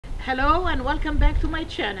Hello and welcome back to my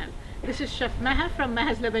channel. This is Chef Maha from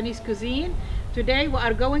Maha's Lebanese Cuisine. Today we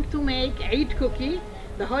are going to make Eid cookie,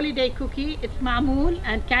 the holiday cookie. It's Maamoul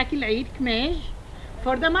and وكعك العيد كماج.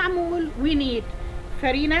 For the Maamoul we need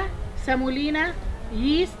Farina, Semolina,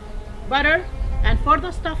 yeast, butter, and for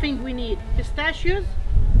the stuffing we need pistachios,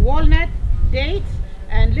 walnut, dates,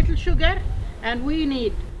 and little sugar, and we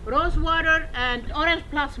need rose water and orange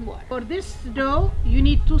blossom water. For this dough you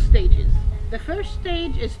need two stages. The first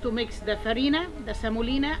stage is to mix the farina, the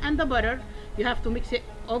semolina, and the butter. You have to mix it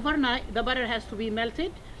overnight. The butter has to be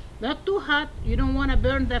melted, not too hot. You don't want to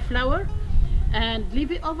burn the flour, and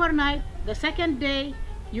leave it overnight. The second day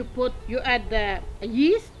you add the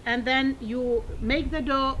yeast, and then you make the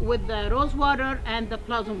dough with the rose water and the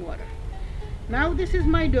blossom water. Now this is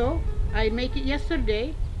my dough. I make it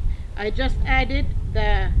yesterday. I just added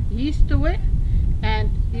the yeast to it,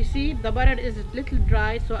 and you see the butter is a little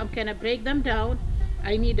dry, so I'm gonna break them down.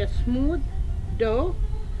 I need a smooth dough.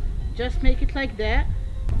 Just make it like that.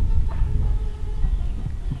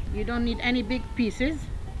 You don't need any big pieces.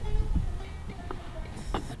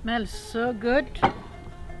 It smells so good.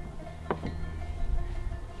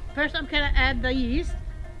 First I'm gonna add the yeast.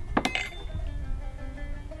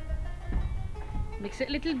 Mix it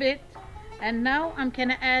a little bit, and now I'm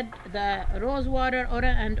gonna add the rose water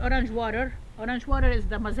and orange water. Orange water is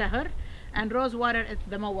the mazahar and rose water is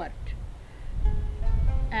the mawart,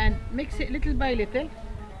 and mix it little by little.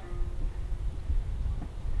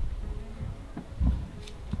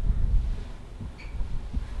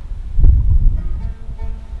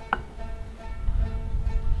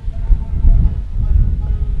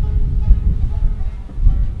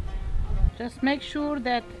 Just make sure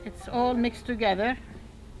that it's all mixed together,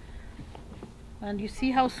 and you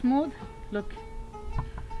see how smooth. Look.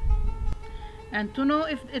 And to know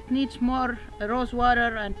if it needs more rose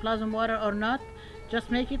water and blossom water or not, just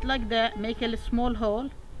make it like that. Make a small hole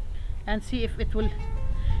and see if it will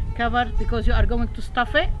cover, because you are going to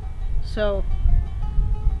stuff it, so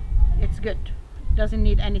it's good. It doesn't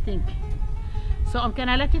need anything. So I'm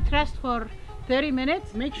gonna let it rest for 30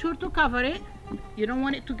 minutes. Make sure to cover it. You don't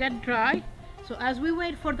want it to get dry. So as we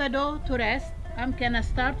wait for the dough to rest, I'm gonna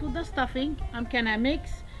start with the stuffing. I'm gonna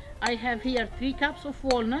mix. I have here 3 cups of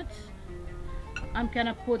walnuts. I'm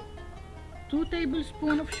gonna put 2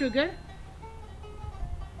 tablespoons of sugar,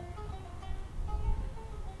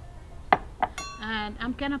 and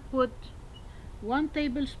I'm gonna put 1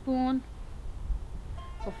 tablespoon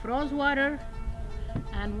of rose water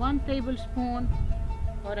and 1 tablespoon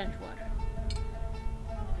orange water.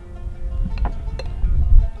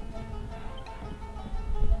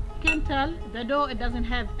 You can tell the dough, it doesn't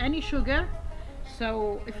have any sugar,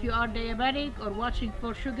 so if you are diabetic or watching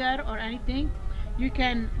for sugar or anything, you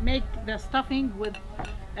can make the stuffing with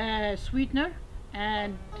sweetener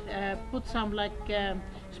and put some like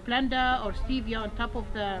Splenda or stevia on top of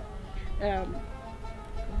the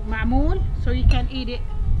Maamoul, so you can eat it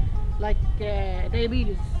like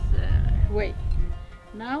diabetes way.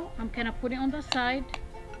 Now I'm gonna put it on the side,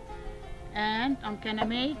 and I'm gonna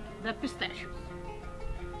make the pistachios.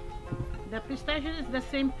 The pistachios is the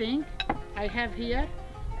same thing. I have here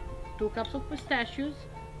 2 cups of pistachios.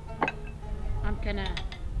 I'm gonna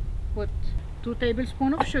put 2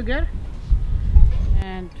 tablespoons of sugar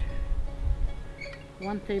and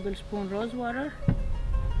 1 tablespoon rose water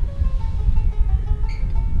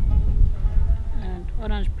and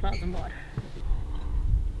orange blossom water.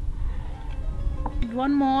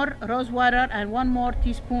 1 more rose water and 1 more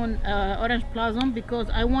teaspoon orange blossom, because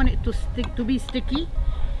I want it to be sticky.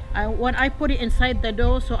 When I put it inside the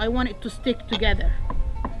dough, so I want it to stick together.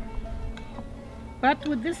 But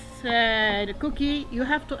with this cookie, you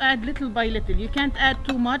have to add little by little. You can't add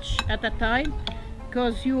too much at a time,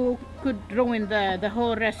 because you could ruin the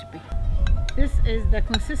whole recipe. This is the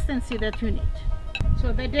consistency that you need.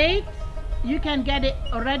 So the date, you can get it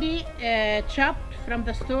already chopped from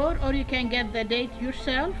the store, or you can get the date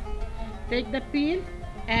yourself. Take the peel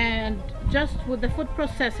and just with the food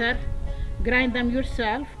processor, grind them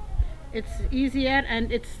yourself. It's easier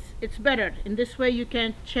and it's better. In this way you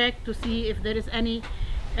can check to see if there is any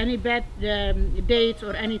bad dates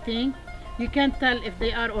or anything. You can tell if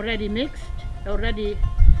they are already mixed, already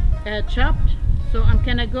chopped. So I'm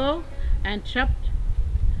gonna go and chop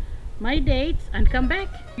my dates and come back.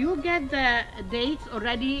 You get the dates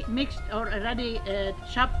already mixed or already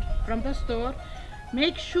chopped from the store.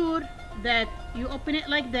 Make sure that you open it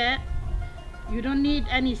like that. You don't need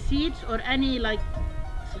any seeds or any like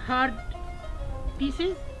hard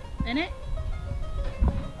pieces in it.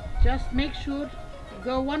 Just make sure,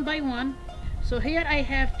 go one by one. So here I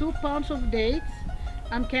have 2 pounds of dates.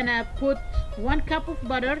 I'm gonna put 1 cup of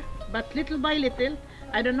butter, but little by little.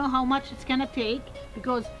 I don't know how much it's gonna take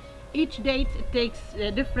because each date it takes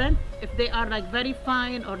different, if they are like very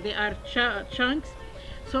fine or they are chunks.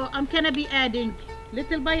 So I'm gonna be adding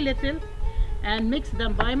little by little and mix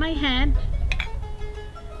them by my hand,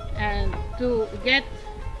 and to get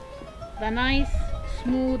the nice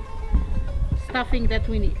smooth stuffing that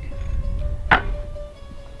we need.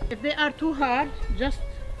 If they are too hard, just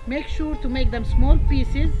make sure to make them small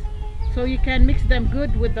pieces so you can mix them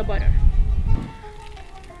good with the butter.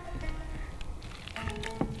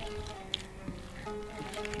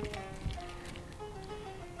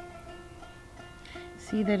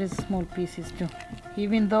 See, there is small pieces too.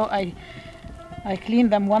 Even though I clean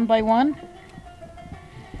them one by one.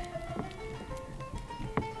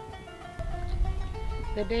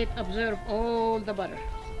 The date absorb all the butter.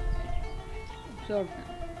 Absorb them.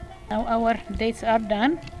 Now our dates are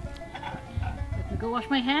done. Let me go wash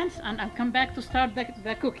my hands and I'll come back to start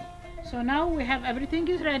the cookie. So now we have everything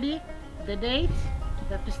is ready. The dates,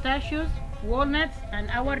 the pistachios, walnuts, and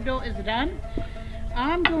our dough is done.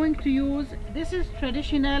 I'm going to use, this is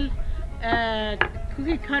traditional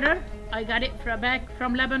cookie cutter. I got it back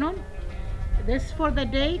from Lebanon. This is for the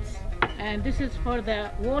dates, and this is for the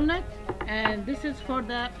walnut, and this is for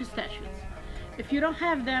the pistachios. If you don't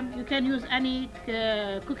have them, you can use any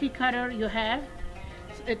cookie cutter you have.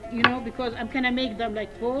 You know, because I'm gonna make them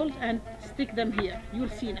like balls and stick them here. You'll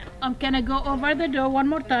see now. I'm gonna go over the dough one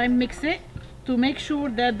more time, mix it to make sure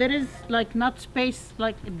that there is like not space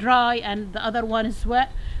like dry and the other one is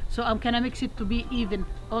wet. So I'm gonna mix it to be even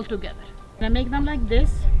all together. I'm gonna make them like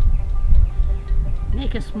this.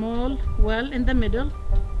 Make a small well in the middle.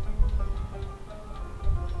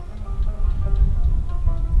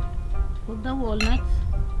 Put the walnuts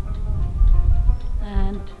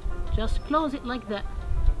and just close it like that.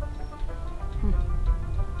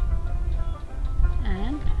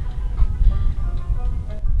 And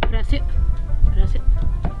press it.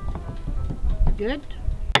 Good.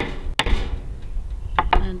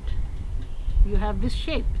 And you have this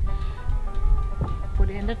shape. Put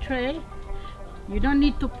it in the tray. You don't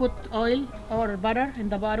need to put oil or butter in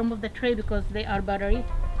the bottom of the tray because they are buttery.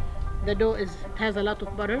 The dough has a lot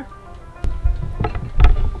of butter.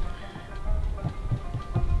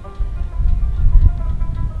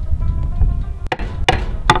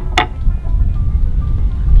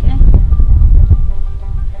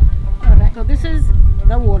 So this is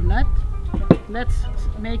the walnut. Let's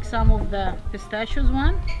make some of the pistachios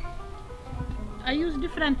one. I use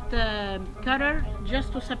different cutter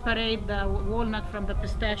just to separate the walnut from the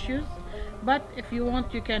pistachios, but if you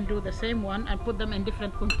want you can do the same one and put them in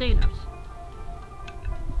different containers.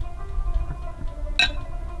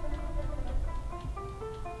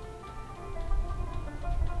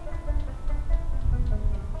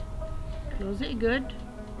 Close it good.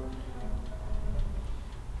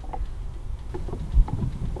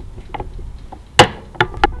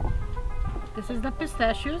 This is the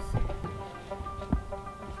pistachios.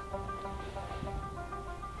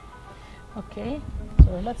 Okay,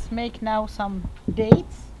 so let's make now some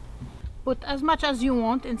dates. Put as much as you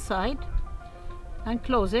want inside and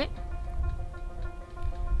close it.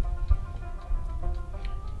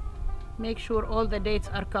 Make sure all the dates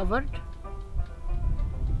are covered.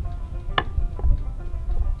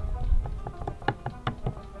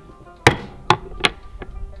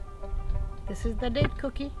 This is the date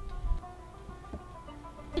cookie.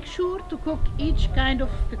 Make sure to cook each kind of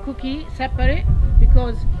the cookie separate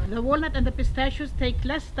because the walnut and the pistachios take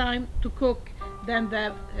less time to cook than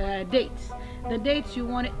the dates. The dates you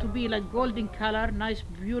want it to be like golden color, nice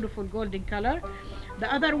beautiful golden color.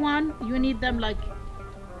 The other one you need them like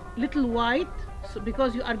little white, so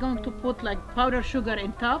because you are going to put like powdered sugar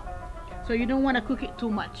in top, so you don't want to cook it too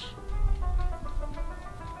much.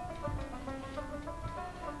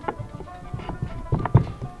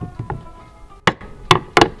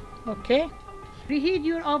 Okay, preheat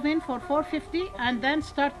your oven for 450 and then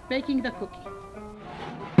start baking the cookie.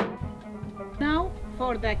 Now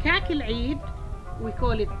for the كعك العيد, we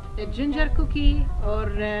call it a ginger cookie or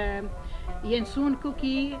ينسون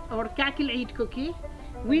cookie or كعك العيد cookie.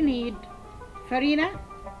 We need farina,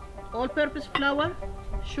 all-purpose flour,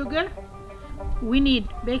 sugar. We need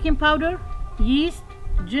baking powder, yeast,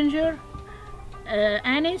 ginger,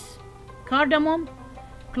 anise, cardamom,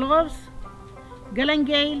 cloves,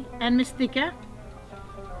 galangal, and mastic.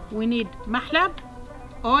 We need mahlab,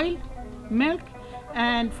 oil, milk,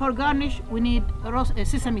 and for garnish we need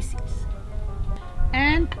sesame seeds.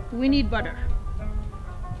 And we need butter.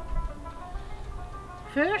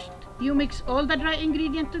 First, you mix all the dry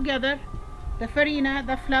ingredients together, the farina,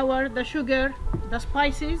 the flour, the sugar, the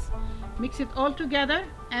spices. Mix it all together,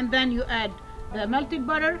 and then you add the melted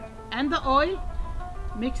butter and the oil.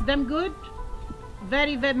 Mix them good.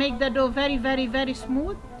 Make the dough very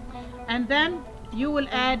smooth, and then you will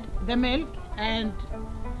add the milk and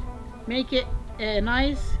make it a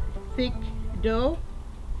nice thick dough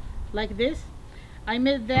like this. I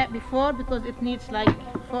made that before because it needs like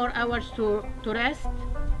 4 hours to rest.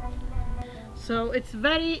 So it's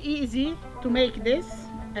very easy to make this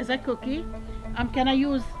as a cookie. I'm gonna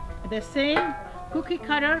use the same cookie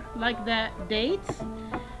cutter like the dates,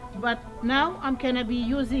 but now I'm gonna be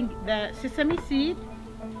using the sesame seed.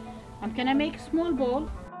 I'm gonna make a small bowl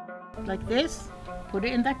like this, put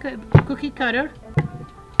it in the cookie cutter.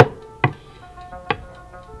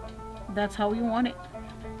 That's how you want it,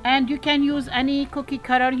 and you can use any cookie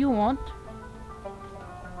cutter you want.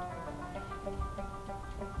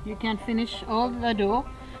 You can finish all the dough.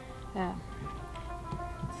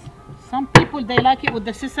 Some people they like it with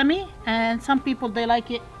the sesame, and some people they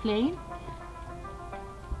like it plain.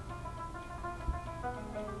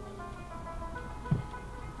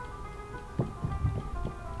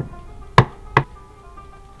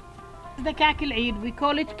 The كعك العيد, we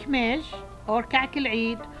call it كماج or كعك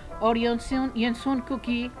العيد or ينسون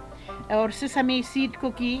cookie or sesame seed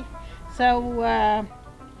cookie. So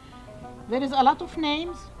there is a lot of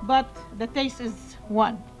names, but the taste is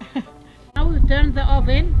one. Now you turn the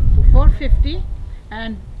oven to 450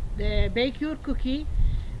 and bake your cookie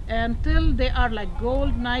until they are like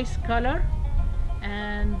gold nice color,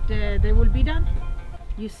 and they will be done.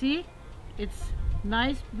 You see, it's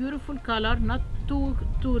nice beautiful color, not too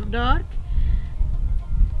dark.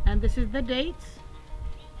 And this is the dates,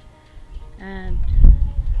 and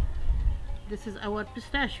this is our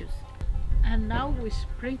pistachios. And now we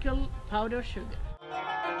sprinkle powdered sugar.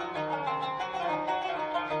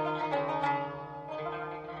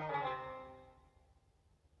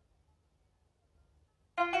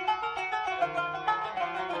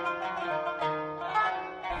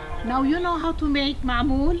 Now you know how to make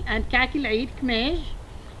معمول and كعك العيد كماج.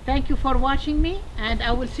 Thank you for watching me, and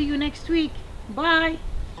I will see you next week. Bye.